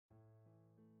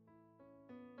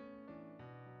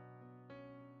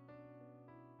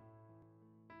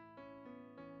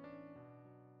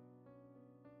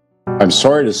I'm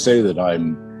sorry to say that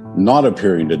I'm not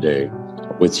appearing today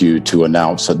with you to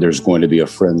announce that there's going to be a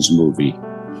Friends movie.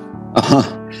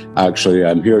 Actually,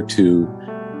 I'm here to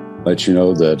let you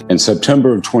know that in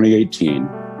September of 2018,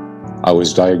 I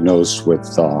was diagnosed with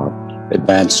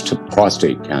advanced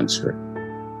prostate cancer,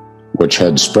 which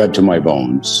had spread to my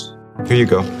bones. Here you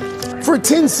go. For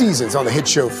 10 seasons on the hit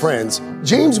show Friends,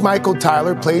 James Michael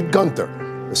Tyler played Gunther,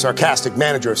 the sarcastic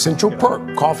manager of Central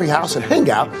Perk, Coffee House, and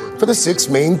Hangout for the 6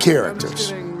 main characters.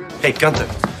 Hey, Gunther,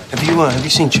 have you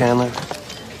seen Chandler?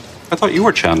 I thought you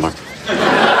were Chandler.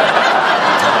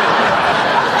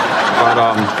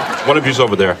 But one of you's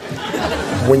over there.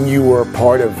 When you were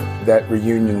part of that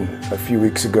reunion a few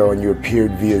weeks ago and you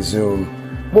appeared via Zoom,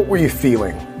 what were you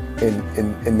feeling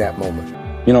in that moment?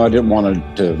 You know, I didn't want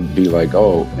it to be like,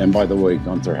 oh, and by the way,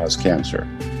 Gunther has cancer.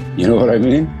 You know what I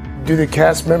mean? Do the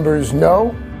cast members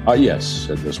know? Yes,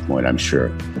 at this point, I'm sure.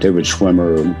 David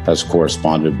Schwimmer has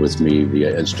corresponded with me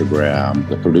via Instagram.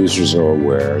 The producers are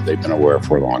aware. They've been aware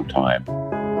for a long time.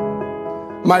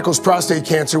 Michael's prostate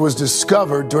cancer was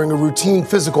discovered during a routine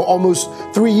physical almost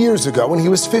 3 years ago when he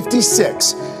was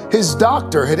 56. His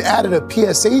doctor had added a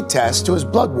PSA test to his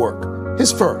blood work,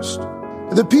 his first.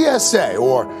 The PSA,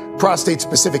 or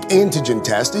prostate-specific antigen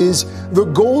test, is the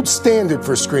gold standard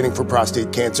for screening for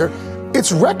prostate cancer.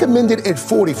 It's recommended at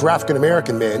 40 for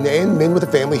African-American men and men with a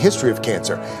family history of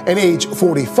cancer, and age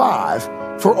 45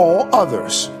 for all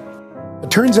others. It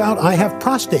turns out I have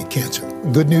prostate cancer.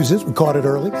 Good news is we caught it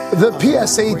early. The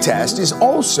PSA test is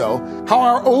also how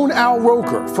our own Al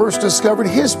Roker first discovered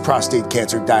his prostate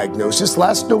cancer diagnosis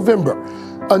last November.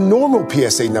 A normal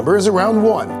PSA number is around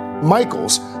 1.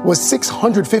 Michael's was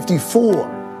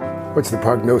 654. What's the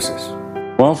prognosis?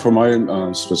 Well, for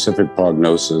my specific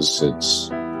prognosis,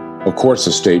 it's, of course,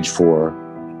 a stage 4,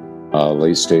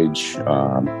 late stage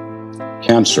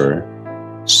cancer.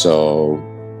 So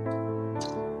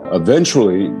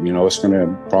eventually, you know, it's going to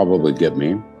probably get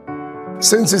me.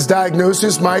 Since his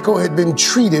diagnosis, Michael had been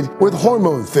treated with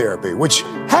hormone therapy, which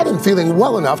had him feeling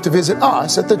well enough to visit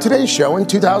us at the Today Show in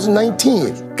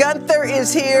 2019. Gunther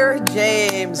is here.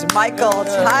 James Michael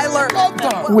Tyler.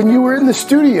 When you were in the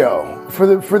studio for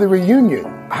the reunion,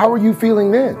 how were you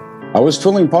feeling then? I was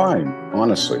feeling fine,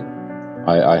 honestly.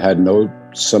 I had no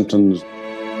symptoms.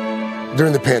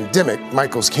 During the pandemic,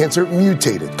 Michael's cancer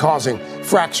mutated, causing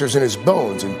fractures in his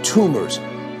bones and tumors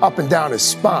up and down his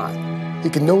spine. He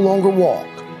can no longer walk.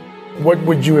 What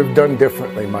would you have done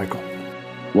differently, Michael?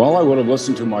 Well, I would have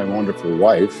listened to my wonderful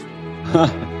wife,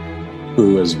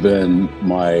 who has been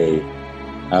my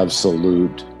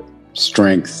absolute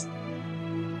strength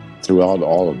throughout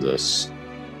all of this.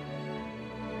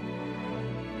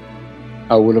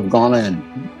 I would have gone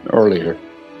in earlier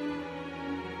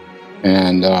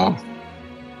and,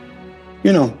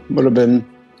 you know, would have been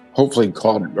hopefully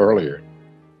caught earlier.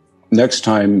 Next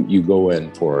time you go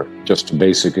in for just a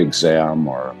basic exam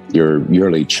or your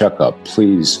yearly checkup,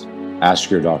 please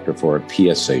ask your doctor for a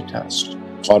PSA test.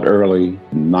 Caught early,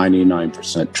 99%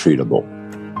 treatable.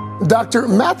 Dr.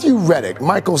 Matthew Reddick,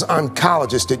 Michael's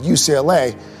oncologist at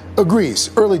UCLA, agrees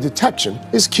early detection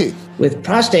is key. With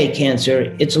prostate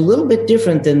cancer, it's a little bit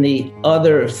different than the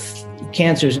other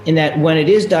cancers in that when it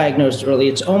is diagnosed early,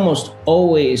 it's almost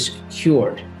always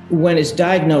cured. When it's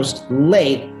diagnosed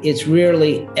late, it's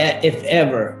rarely, if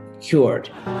ever, cured.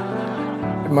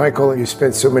 Michael, you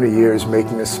spent so many years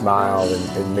making us smile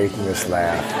and making us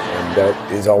laugh, and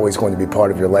that is always going to be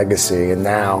part of your legacy. And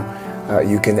now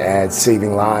you can add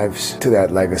saving lives to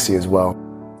that legacy as well.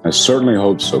 I certainly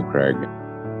hope so, Craig.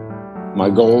 My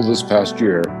goal this past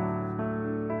year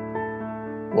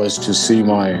was to see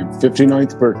my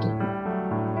 59th birthday.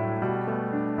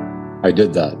 I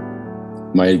did that.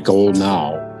 My goal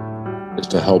now is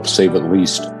to help save at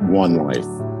least one life.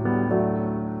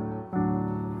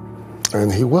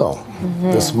 And he will.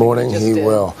 This morning, he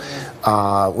will.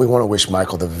 We want to wish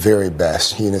Michael the very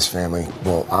best. He and his family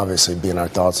will obviously be in our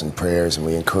thoughts and prayers, and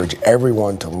we encourage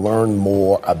everyone to learn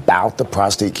more about the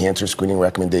prostate cancer screening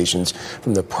recommendations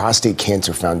from the Prostate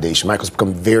Cancer Foundation. Michael's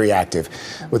become very active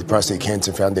with the Prostate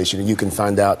Cancer Foundation, and you can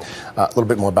find out a little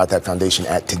bit more about that foundation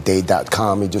at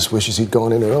today.com. He just wishes he'd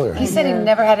gone in earlier. He said he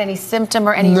never had any symptom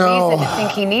or any reason to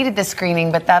think he needed the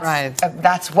screening, but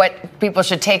that's what people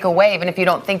should take away, even if you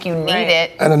don't think you need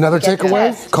it. And another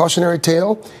takeaway, cautionary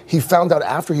tale, he found out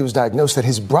after he was diagnosed that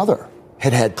his brother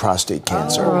had prostate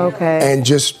cancer. Oh, okay. And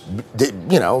just,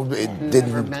 you know, it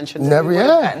didn't mention never,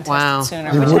 yeah. Wow. But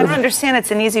I don't understand.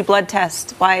 It's an easy blood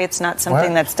test. Why it's not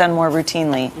something that's done more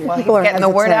routinely? Well, people are getting the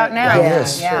word out now.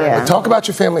 Yes. Yeah. Talk about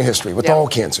your family history with all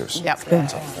cancers. Yep.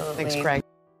 Thanks, Craig.